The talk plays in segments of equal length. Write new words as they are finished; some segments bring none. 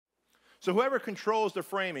So whoever controls the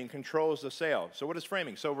framing controls the sale. So what is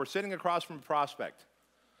framing? So we're sitting across from a prospect.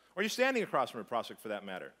 Or you're standing across from a prospect for that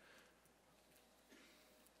matter.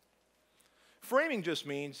 Framing just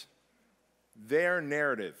means their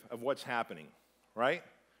narrative of what's happening, right?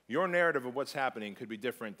 Your narrative of what's happening could be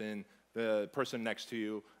different than the person next to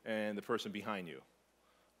you and the person behind you.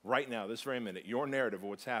 Right now, this very minute, your narrative of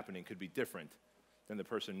what's happening could be different than the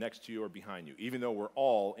person next to you or behind you, even though we're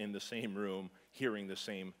all in the same room hearing the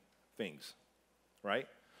same things, right?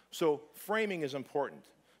 So framing is important.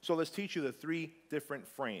 So let's teach you the 3 different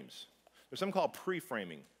frames. There's something called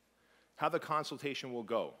pre-framing, how the consultation will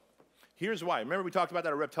go. Here's why. Remember we talked about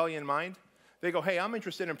that reptilian mind? They go, hey, I'm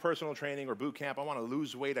interested in personal training or boot camp. I want to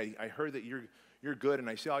lose weight. I heard that you're good, and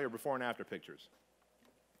I see all your before and after pictures.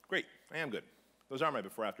 Great, I am good. Those are my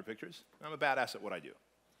before after pictures. I'm a badass at what I do.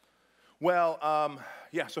 Well,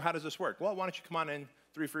 yeah, so how does this work? Well, why don't you come on in,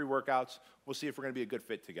 3 free workouts. We'll see if we're going to be a good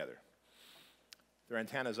fit together. Their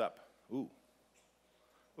antenna's up. Ooh,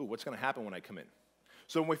 what's going to happen when I come in?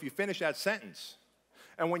 So if you finish that sentence,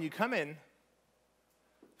 and when you come in,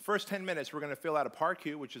 first 10 minutes, we're going to fill out a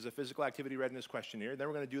PAR-Q, which is a physical activity readiness questionnaire. Then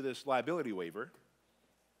we're going to do this liability waiver.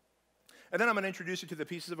 And then I'm going to introduce you to the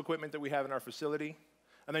pieces of equipment that we have in our facility.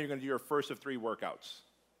 And then you're going to do your first of 3 workouts.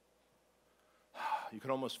 You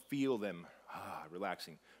can almost feel them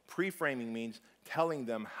relaxing. Pre-framing means telling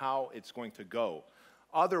them how it's going to go.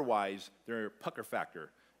 Otherwise, their pucker factor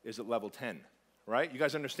is at level 10, right? You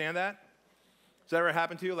guys understand that? Does that ever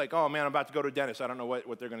happen to you? Like, oh, man, I'm about to go to a dentist. I don't know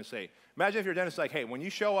what they're going to say. Imagine if your dentist is like, hey, when you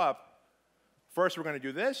show up, first we're going to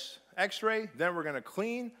do this x-ray, then we're going to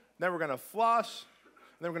clean, then we're going to floss,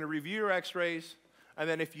 then we're going to review your x-rays, and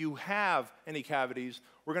then if you have any cavities,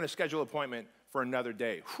 we're going to schedule an appointment for another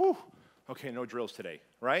day. Whew. Okay, no drills today,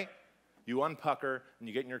 right? You unpucker, and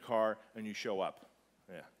you get in your car, and you show up.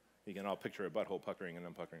 Yeah, you can all picture a butthole puckering and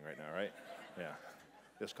unpuckering right now, right? Yeah,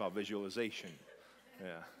 that's called visualization.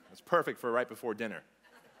 Yeah, it's perfect for right before dinner.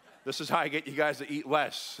 This is how I get you guys to eat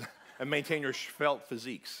less and maintain your svelte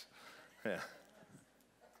physiques. Yeah.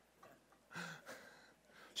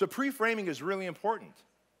 So pre-framing is really important,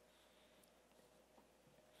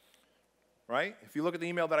 right? If you look at the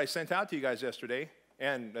email that I sent out to you guys yesterday,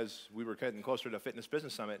 and as we were getting closer to Fitness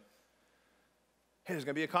Business Summit, hey, there's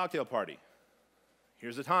going to be a cocktail party.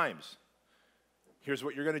 Here's the times. Here's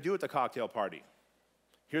what you're going to do at the cocktail party.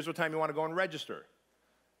 Here's what time you want to go and register.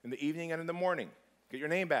 In the evening and in the morning. Get your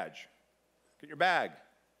name badge. Get your bag.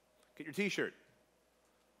 Get your t-shirt.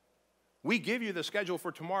 We give you the schedule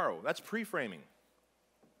for tomorrow. That's pre-framing.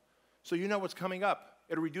 So you know what's coming up.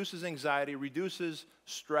 It reduces anxiety, reduces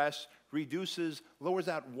stress, lowers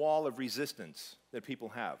that wall of resistance that people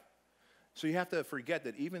have. So you have to forget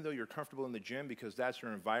that even though you're comfortable in the gym because that's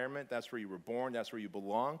your environment, that's where you were born, that's where you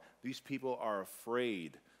belong, these people are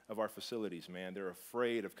afraid of our facilities, man. They're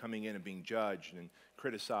afraid of coming in and being judged and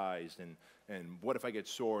criticized and what if I get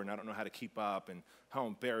sore and I don't know how to keep up and how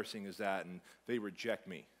embarrassing is that and they reject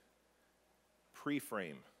me.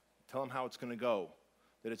 Pre-frame. Tell them how it's going to go,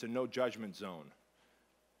 that it's a no judgment zone.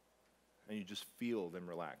 And you just feel them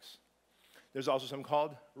relax. There's also something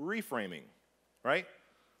called reframing, right?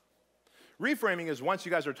 Reframing is once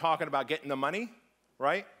you guys are talking about getting the money,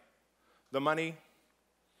 right? The money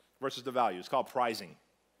versus the value. It's called pricing.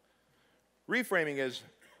 Reframing is,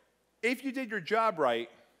 if you did your job right,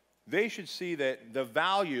 they should see that the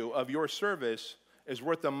value of your service is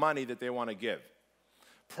worth the money that they want to give.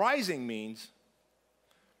 Pricing means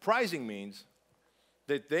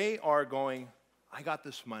that they are going, I got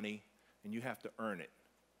this money, and you have to earn it,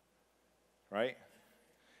 right?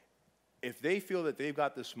 If they feel that they've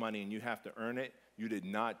got this money and you have to earn it, you did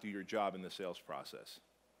not do your job in the sales process.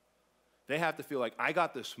 They have to feel like, I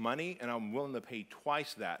got this money, and I'm willing to pay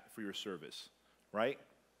twice that for your service, right?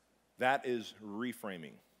 That is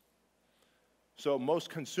reframing. So most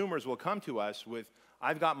consumers will come to us with,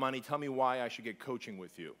 I've got money, tell me why I should get coaching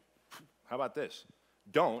with you. How about this?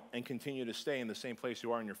 Don't, and continue to stay in the same place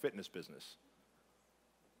you are in your fitness business,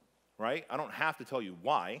 right? I don't have to tell you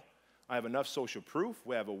why. I have enough social proof.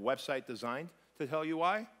 We have a website designed to tell you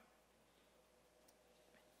why.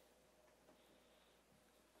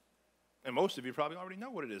 And most of you probably already know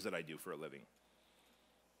what it is that I do for a living.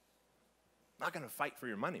 I'm not going to fight for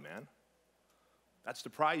your money, man. That's the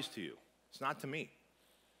prize to you. It's not to me.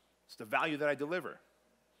 It's the value that I deliver.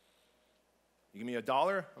 You give me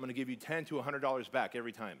 $1, I'm going to give you $10 to $100 back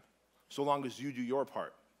every time, so long as you do your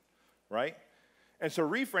part, right? And so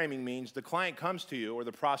reframing means the client comes to you, or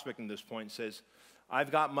the prospect at this point says,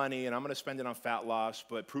 I've got money and I'm going to spend it on fat loss,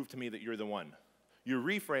 but prove to me that you're the one. You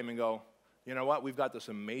reframe and go, you know what, we've got this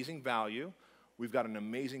amazing value, we've got an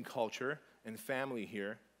amazing culture and family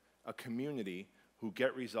here, a community who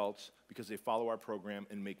get results because they follow our program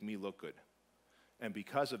and make me look good. And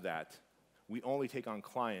because of that, we only take on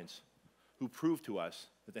clients who prove to us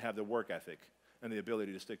that they have the work ethic and the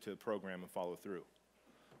ability to stick to the program and follow through.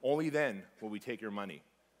 Only then will we take your money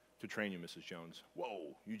to train you, Mrs. Jones.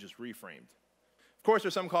 Whoa, you just reframed. Of course,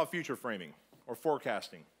 there's something called future framing or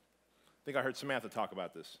forecasting. I think I heard Samantha talk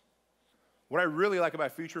about this. What I really like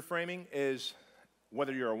about future framing is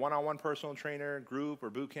whether you're a one-on-one personal trainer, group, or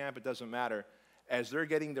boot camp, it doesn't matter. As they're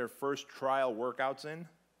getting their first trial workouts in,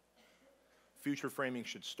 future framing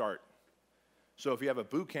should start. So if you have a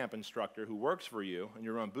boot camp instructor who works for you and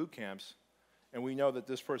you run boot camps, and we know that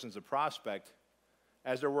this person's a prospect,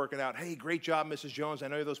 as they're working out, hey, great job, Mrs. Jones. I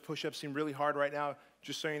know those push-ups seem really hard right now.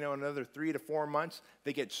 Just so you know, in another 3 to 4 months,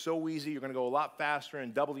 they get so easy, you're going to go a lot faster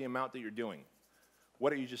and double the amount that you're doing. What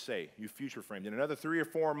did you just say? You future framed. In another 3 or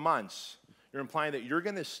 4 months, you're implying that you're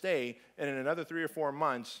going to stay, and in another 3 or 4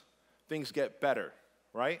 months, things get better,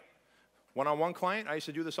 right? One-on-one client, I used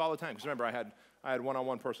to do this all the time. Because remember, I had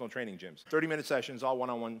one-on-one personal training gyms. 30-minute sessions, all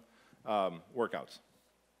one-on-one workouts.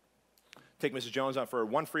 Take Mrs. Jones out for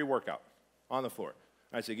one free workout on the floor.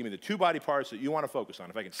 I'd say, give me the 2 body parts that you want to focus on.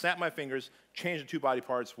 If I can snap my fingers, change the 2 body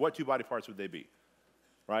parts, what 2 body parts would they be?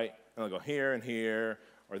 Right? And I'll go here and here,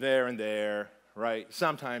 or there and there, right?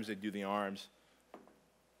 Sometimes they do the arms.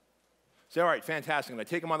 Say, all right, fantastic. And I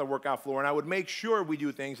take them on the workout floor, and I would make sure we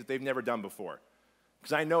do things that they've never done before.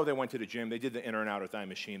 Because I know they went to the gym, they did the inner and outer thigh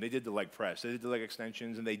machine, they did the leg press, they did the leg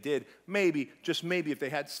extensions, and they did maybe, just maybe, if they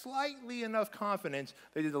had slightly enough confidence,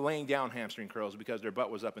 they did the laying down hamstring curls because their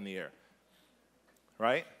butt was up in the air.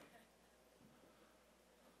 Right?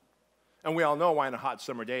 And we all know why on a hot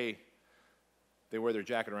summer day they wear their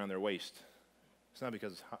jacket around their waist. It's not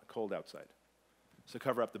because it's cold outside. It's to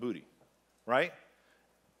cover up the booty. Right?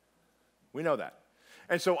 We know that.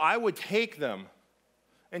 And so I would take them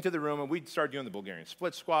into the room and we'd start doing the Bulgarian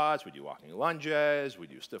split squats, we'd do walking lunges, we'd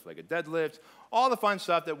do stiff-legged deadlifts, all the fun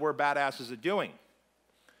stuff that we're badasses at doing.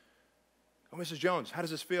 Oh, Mrs. Jones, how does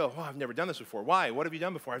this feel? Oh, I've never done this before. Why? What have you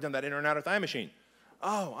done before? I've done that inner and outer thigh machine.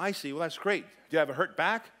 Oh, I see. Well, that's great. Do you have a hurt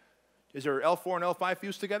back? Is there L4 and L5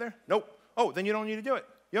 fused together? Nope. Oh, then you don't need to do it.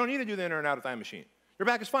 You don't need to do the inner and outer thigh machine. Your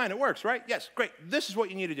back is fine. It works, right? Yes, great. This is what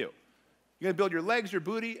you need to do. You're going to build your legs, your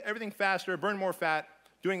booty, everything faster, burn more fat,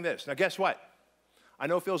 doing this. Now, guess what? I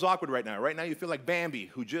know it feels awkward right now. Right now, you feel like Bambi,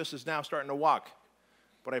 who just is now starting to walk.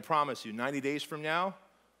 But I promise you, 90 days from now,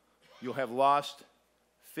 you'll have lost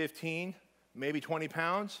 15, maybe 20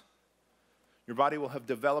 pounds. Your body will have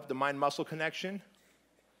developed the mind-muscle connection.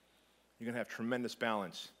 You're going to have tremendous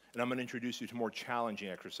balance. And I'm going to introduce you to more challenging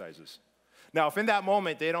exercises. Now, if in that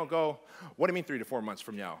moment they don't go, what do you mean 3 to 4 months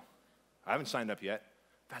from now? I haven't signed up yet.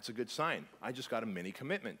 That's a good sign. I just got a mini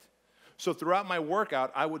commitment. So throughout my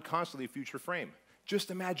workout, I would constantly future frame.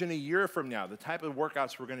 Just imagine a year from now, the type of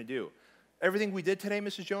workouts we're going to do. Everything we did today,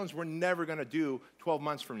 Mrs. Jones, we're never going to do 12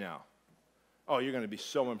 months from now. Oh, you're going to be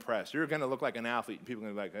so impressed. You're going to look like an athlete, and people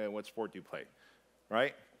are going to be like, hey, what sport do you play?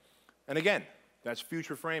 Right? And again, that's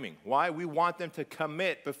future framing. Why? We want them to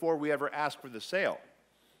commit before we ever ask for the sale.